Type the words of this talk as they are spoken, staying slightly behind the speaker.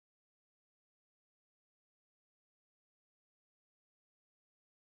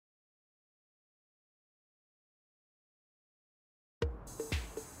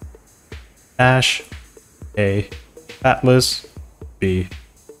Ash, A. Atlas, B.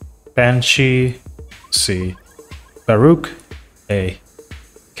 Banshee, C. Baruch, A.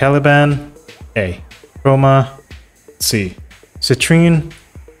 Caliban, A. Roma, C. Citrine,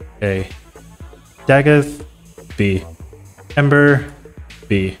 A. Daggeth, B. Ember,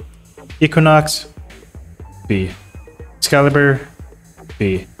 B. Equinox, B. Excalibur,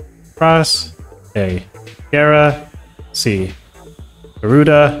 B. Frost, A. Gara, C.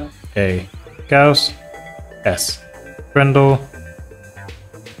 Garuda, A. Gauss, S. Grendel.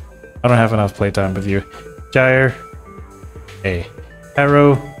 I don't have enough playtime with you. Gyre, A.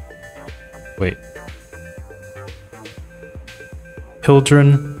 Arrow, wait.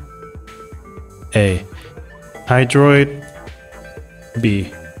 Hildren, A. Hydroid, B.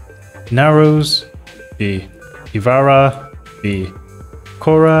 Narrows, B. Ivara, B.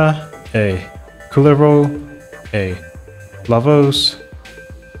 Korra, A. Kulero, A. Lavos,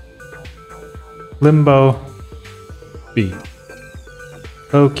 Limbo, B.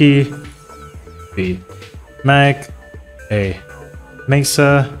 Loki, B. Mag, A.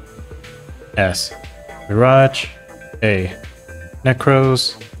 Mesa, S. Mirage, A.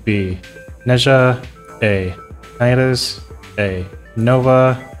 Necros, B. Neja, A. Nidus, A.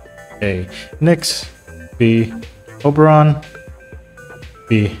 Nova, A. Nyx, B. Oberon,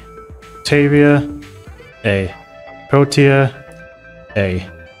 B. Tavia, A. Protea, A.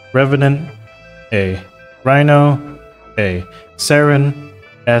 Revenant, A. Rhino, A. Saren,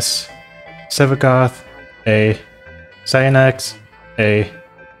 S. Sevagoth, A. Cyanax, A.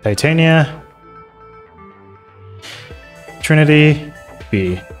 Titania, Trinity,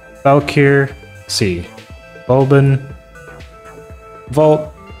 B. Valkyr, C. Bulbin,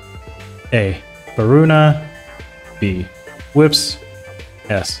 Vault, A. Varuna, B. Whips,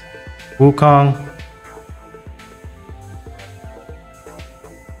 S. Wukong,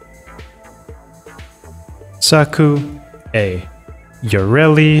 Saku, A.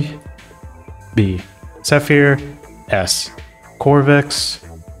 Ureli, B. Zephyr, S. Corvex,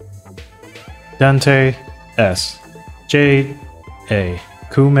 Dante, S. Jade, A.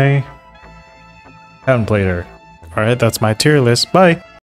 Kume. Haven't played her. Alright, that's my tier list. Bye!